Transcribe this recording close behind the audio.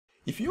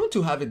If you want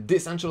to have a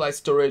decentralized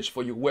storage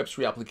for your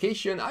Web3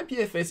 application,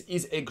 IPFS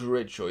is a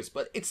great choice,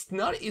 but it's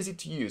not easy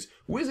to use.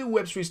 With a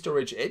Web3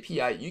 storage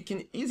API, you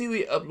can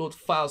easily upload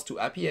files to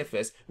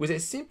IPFS with a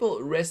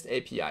simple REST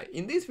API.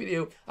 In this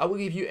video, I will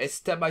give you a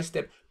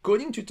step-by-step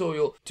coding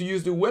tutorial to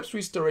use the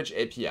Web3 storage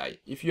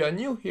API. If you are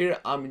new here,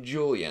 I'm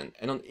Julian,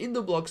 and on In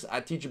the Blocks, I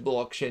teach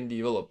blockchain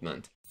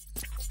development.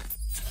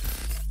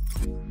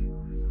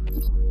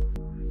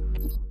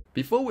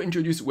 Before we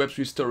introduce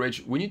Web3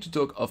 storage, we need to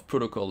talk of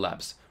Protocol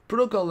Labs.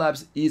 Protocol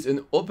Labs is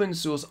an open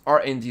source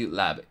R&D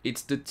lab.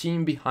 It's the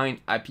team behind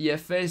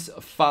IPFS,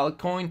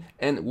 Filecoin,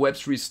 and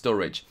Web3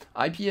 storage.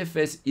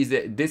 IPFS is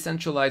a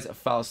decentralized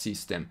file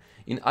system.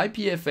 In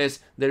IPFS,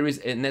 there is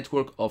a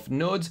network of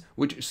nodes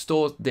which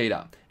stores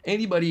data.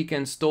 Anybody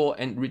can store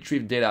and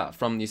retrieve data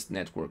from this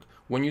network.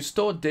 When you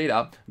store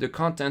data, the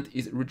content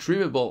is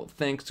retrievable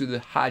thanks to the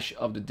hash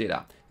of the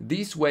data.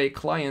 This way,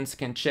 clients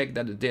can check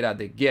that the data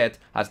they get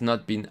has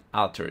not been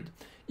altered.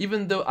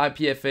 Even though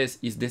IPFS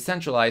is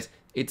decentralized,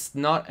 it's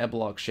not a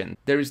blockchain.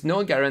 There is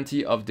no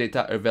guarantee of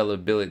data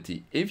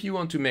availability. If you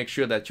want to make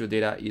sure that your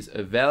data is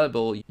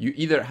available, you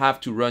either have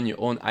to run your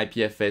own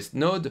IPFS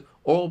node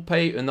or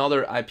pay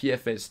another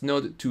IPFS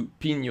node to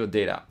pin your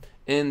data.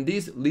 And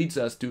this leads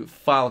us to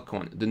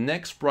Filecoin, the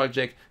next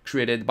project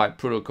created by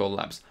Protocol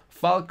Labs.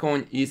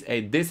 Filecoin is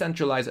a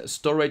decentralized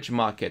storage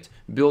market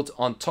built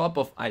on top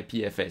of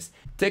IPFS.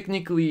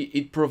 Technically,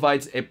 it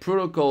provides a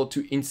protocol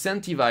to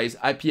incentivize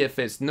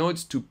IPFS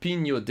nodes to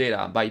pin your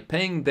data by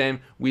paying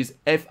them with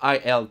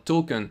FIL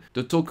token,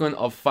 the token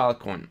of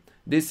Filecoin.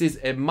 This is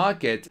a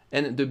market,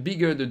 and the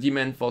bigger the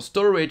demand for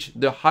storage,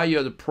 the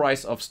higher the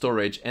price of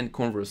storage, and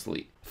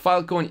conversely.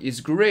 Filecoin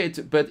is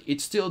great, but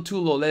it's still too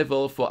low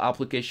level for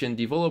application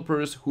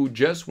developers who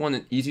just want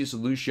an easy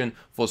solution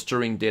for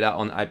storing data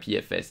on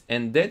IPFS.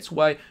 And that's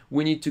why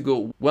we need to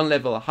go one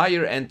level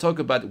higher and talk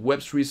about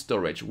Web3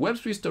 storage.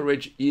 Web3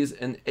 storage is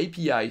an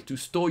API to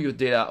store your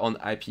data on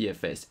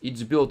IPFS.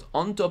 It's built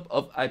on top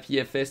of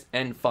IPFS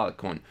and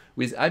Filecoin.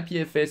 With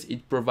IPFS,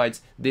 it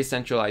provides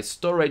decentralized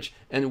storage,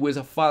 and with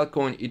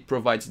Filecoin, it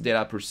provides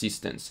data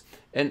persistence.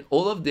 And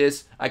all of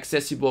this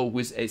accessible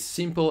with a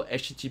simple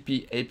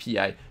HTTP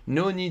API.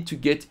 No need to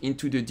get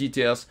into the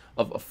details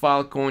of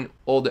Filecoin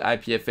or the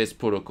IPFS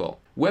protocol.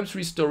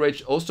 Web3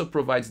 storage also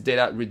provides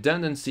data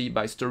redundancy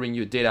by storing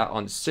your data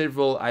on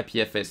several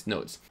IPFS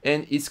nodes.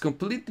 And it's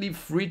completely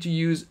free to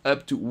use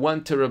up to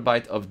 1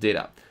 terabyte of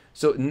data.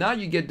 So now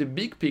you get the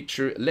big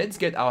picture. Let's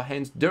get our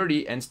hands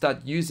dirty and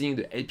start using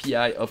the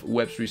API of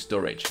Web3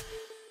 storage.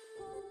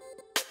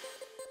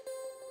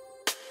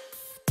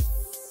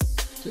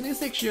 So in this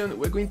section,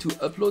 we're going to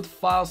upload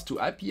files to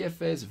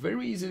IPFS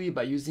very easily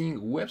by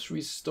using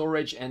Web3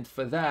 storage, and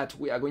for that,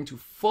 we are going to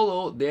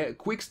follow their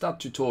quick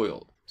start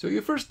tutorial. So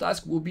your first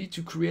task will be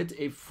to create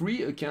a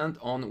free account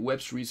on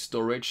Web3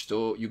 storage.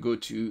 So you go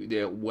to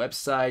their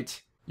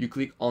website, you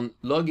click on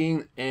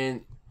login,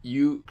 and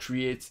you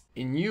create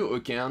a new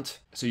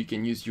account so you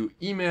can use your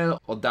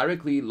email or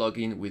directly log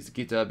in with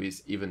GitHub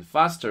is even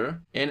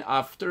faster. And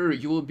after,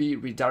 you will be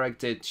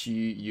redirected to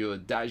your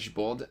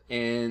dashboard.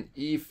 And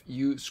if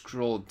you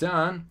scroll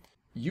down,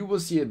 you will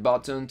see a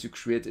button to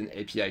create an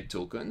API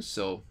token.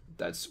 So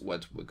that's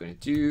what we're going to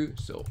do.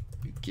 So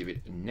you give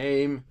it a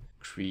name,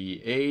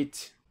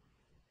 create,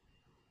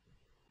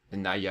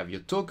 and now you have your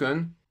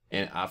token.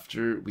 And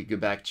after, we go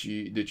back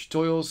to the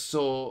tutorial.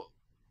 So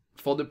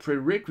for the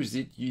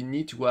prerequisite, you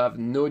need to have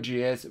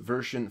Node.js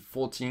version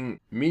 14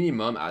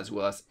 minimum as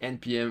well as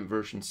NPM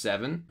version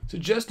 7. So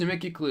just to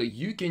make it clear,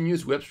 you can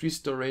use Web3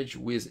 storage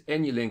with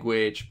any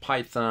language,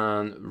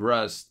 Python,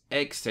 Rust,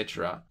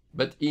 etc.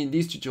 But in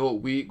this tutorial,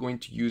 we're going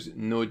to use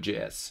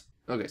Node.js.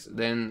 Okay, so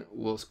then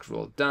we'll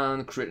scroll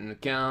down, create an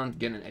account,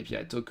 get an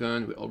API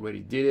token. We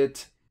already did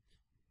it.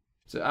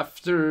 So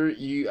after,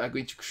 you are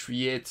going to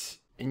create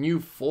a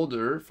new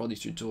folder for this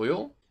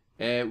tutorial.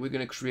 We're going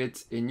to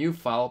create a new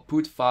file,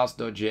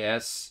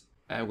 putfiles.js.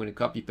 I'm going to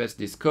copy paste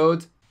this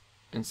code.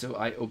 And so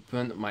I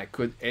open my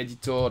code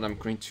editor and I'm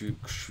going to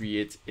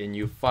create a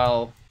new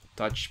file,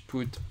 touch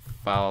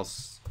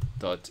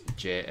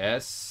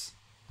putfiles.js.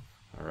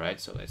 All right,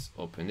 so let's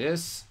open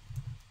this.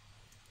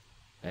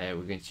 And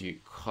we're going to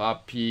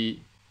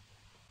copy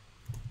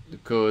the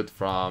code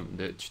from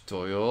the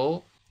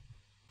tutorial.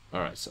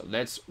 All right, so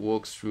let's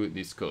walk through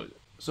this code.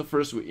 So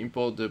first we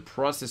import the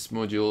process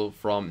module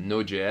from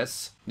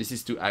Node.js. This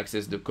is to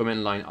access the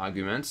command line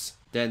arguments.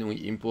 Then we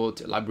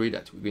import a library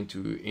that we're going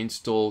to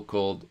install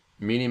called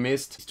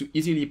Minimist. It's to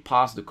easily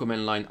pass the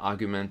command line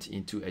argument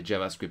into a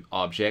JavaScript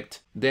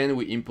object. Then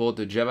we import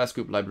the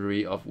JavaScript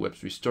library of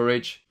Web3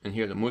 storage. And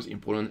here the most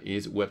important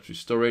is Web3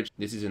 storage.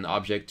 This is an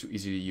object to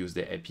easily use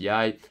the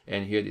API.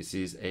 And here this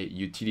is a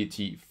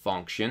utility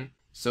function.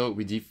 So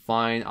we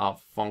define our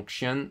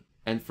function.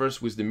 And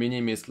first with the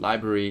Minimist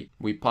library,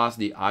 we pass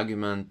the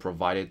argument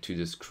provided to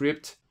the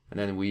script, and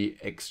then we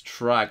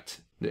extract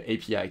the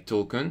API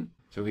token.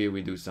 So here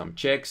we do some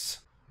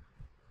checks.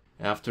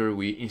 After,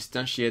 we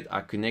instantiate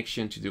our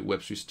connection to the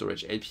Web3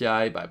 storage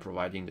API by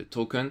providing the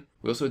token.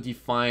 We also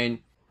define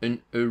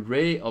an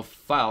array of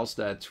files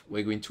that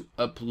we're going to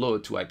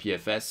upload to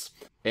IPFS,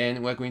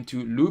 and we're going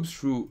to loop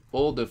through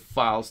all the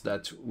files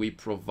that we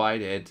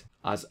provided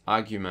as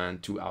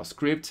argument to our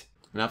script.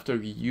 And after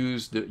we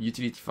use the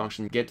utility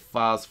function get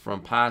files from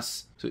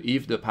pass, so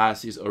if the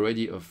pass is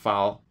already a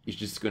file, it's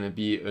just going to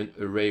be an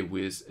array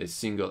with a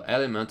single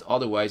element.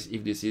 Otherwise,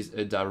 if this is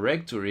a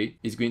directory,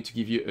 it's going to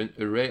give you an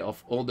array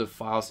of all the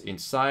files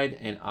inside.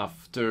 And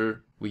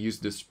after we use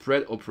the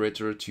spread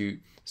operator to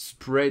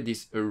spread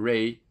this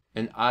array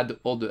and add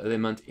all the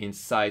elements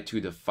inside to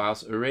the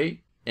files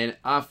array. And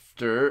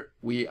after,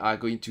 we are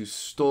going to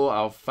store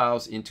our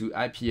files into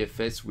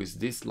IPFS with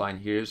this line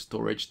here,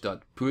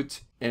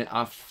 storage.put. And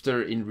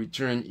after, in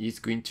return, it's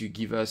going to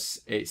give us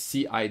a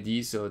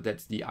CID, so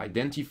that's the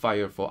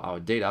identifier for our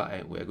data,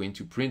 and we're going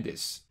to print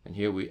this. And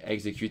here we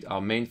execute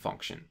our main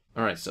function.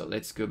 All right, so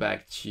let's go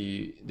back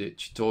to the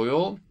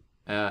tutorial,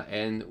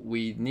 and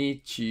we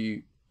need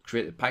to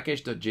create a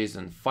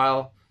package.json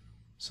file.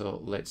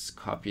 So let's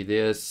copy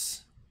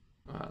this.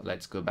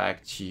 Let's go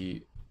back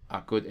to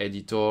our code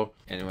editor,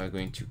 and we're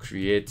going to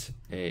create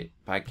a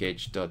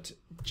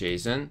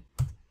package.json.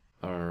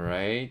 All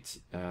right,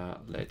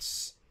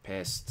 let's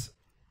paste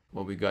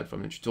what we got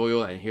from the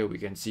tutorial, and here we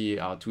can see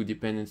our two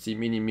dependency,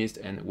 minimist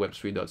and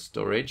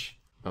web3.storage.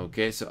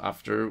 Okay, so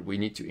after, we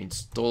need to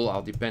install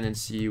our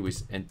dependency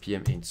with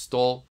npm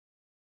install.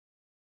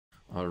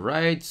 All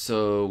right,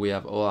 so we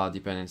have all our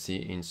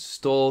dependency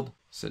installed.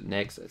 So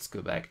next, let's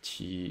go back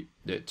to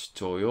the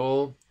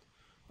tutorial.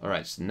 All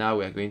right, so now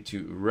we are going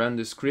to run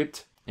the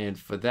script. And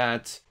for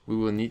that, we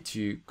will need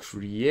to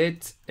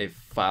create a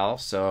file.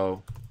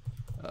 So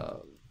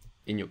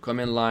in your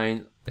command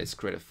line, let's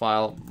create a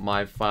file,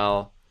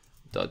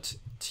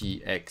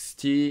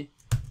 myfile.txt.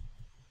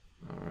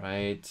 All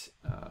right.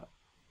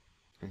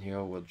 And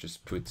here we'll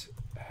just put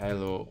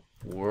hello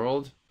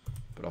world.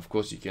 But of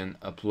course, you can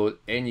upload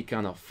any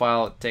kind of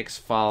file, text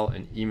file,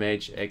 an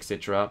image,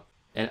 etc.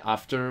 And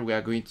after, we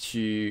are going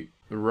to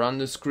run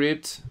the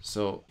script.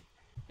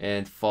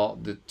 And for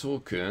the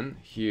token,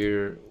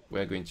 here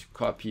we're going to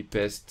copy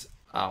paste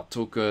our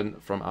token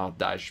from our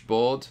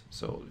dashboard.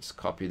 So let's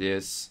copy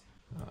this.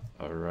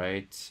 All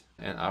right.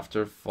 And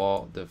after,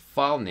 for the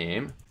file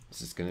name,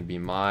 this is going to be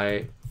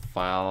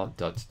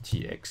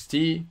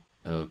myfile.txt.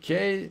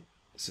 Okay.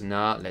 So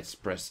now let's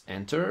press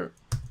enter.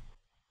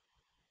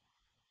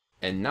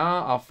 And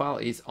now our file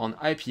is on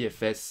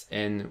IPFS,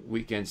 and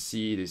we can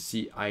see the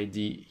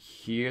CID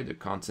here, the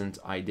content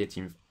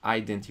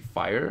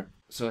identifier.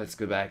 So let's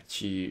go back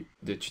to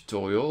the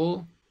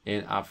tutorial,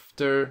 and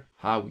after,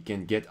 how we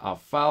can get our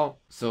file.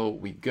 So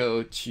we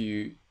go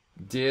to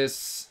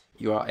this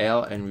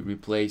URL and we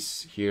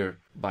replace here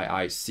by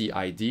our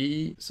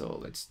CID. So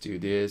let's do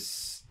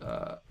this.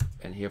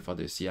 And here for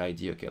the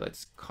CID, okay,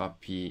 let's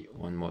copy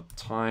one more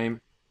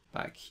time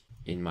back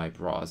in my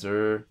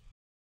browser.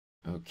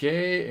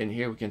 Okay, and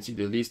here we can see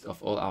the list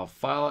of all our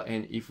files.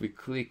 And if we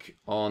click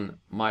on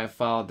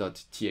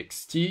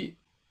myfile.txt,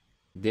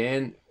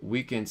 then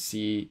we can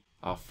see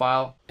our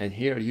file, and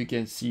here you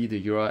can see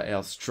the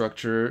URL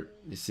structure.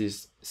 This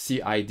is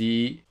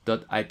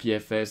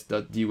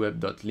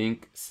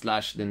cid.ipfs.dweb.link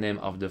 / the name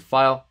of the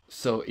file.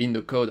 So in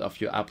the code of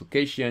your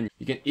application,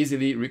 you can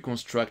easily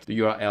reconstruct the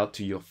URL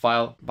to your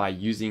file by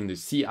using the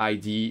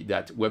CID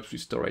that Web3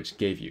 Storage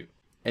gave you.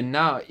 And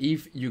now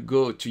if you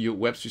go to your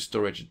Web3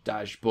 Storage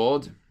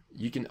dashboard,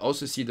 you can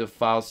also see the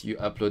files you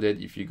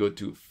uploaded. If you go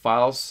to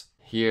files,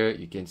 here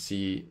you can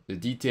see the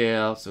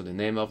details, so the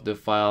name of the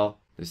file,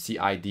 the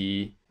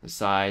CID, the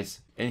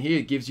size, and here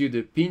it gives you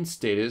the pin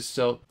status.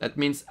 So that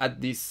means at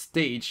this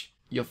stage,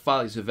 your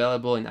file is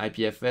available in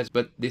IPFS,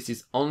 but this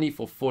is only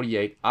for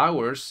 48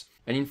 hours.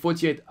 And in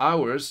 48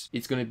 hours,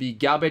 it's going to be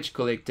garbage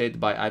collected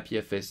by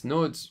IPFS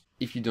nodes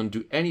if you don't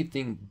do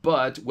anything,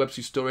 but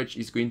Web3 Storage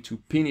is going to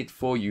pin it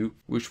for you,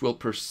 which will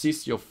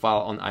persist your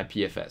file on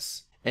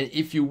IPFS. And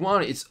if you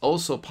want, it's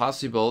also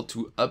possible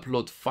to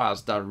upload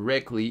files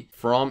directly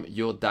from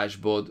your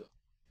dashboard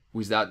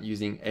without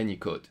using any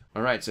code.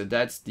 All right, so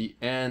that's the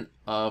end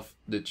of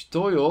the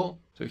tutorial.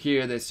 So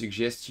here they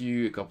suggest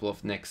you a couple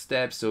of next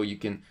steps. So you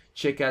can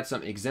check out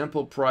some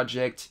example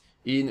project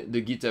in the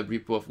GitHub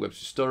repo of Web3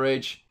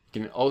 Storage.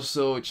 You can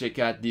also check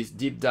out this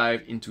deep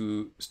dive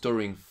into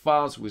storing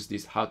files with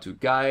this how-to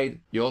guide.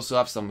 You also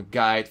have some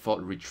guide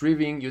for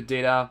retrieving your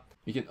data.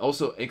 You can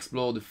also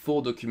explore the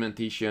full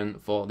documentation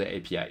for the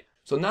API.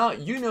 So now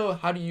you know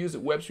how to use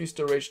Web3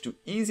 Storage to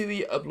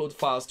easily upload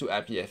files to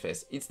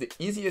IPFS. It's the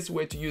easiest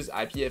way to use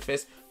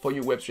IPFS for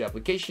your Web3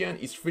 application.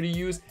 It's free to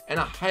use and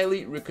I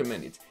highly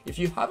recommend it. If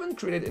you haven't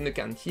created an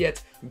account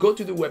yet, go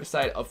to the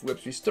website of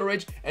Web3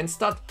 Storage and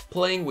start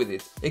playing with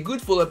it. A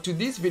good follow-up to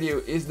this video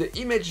is the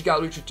image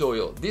gallery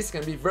tutorial. This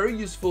can be very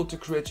useful to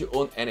create your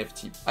own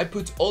NFT. I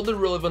put all the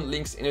relevant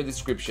links in the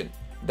description.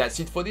 That's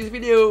it for this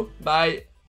video. Bye!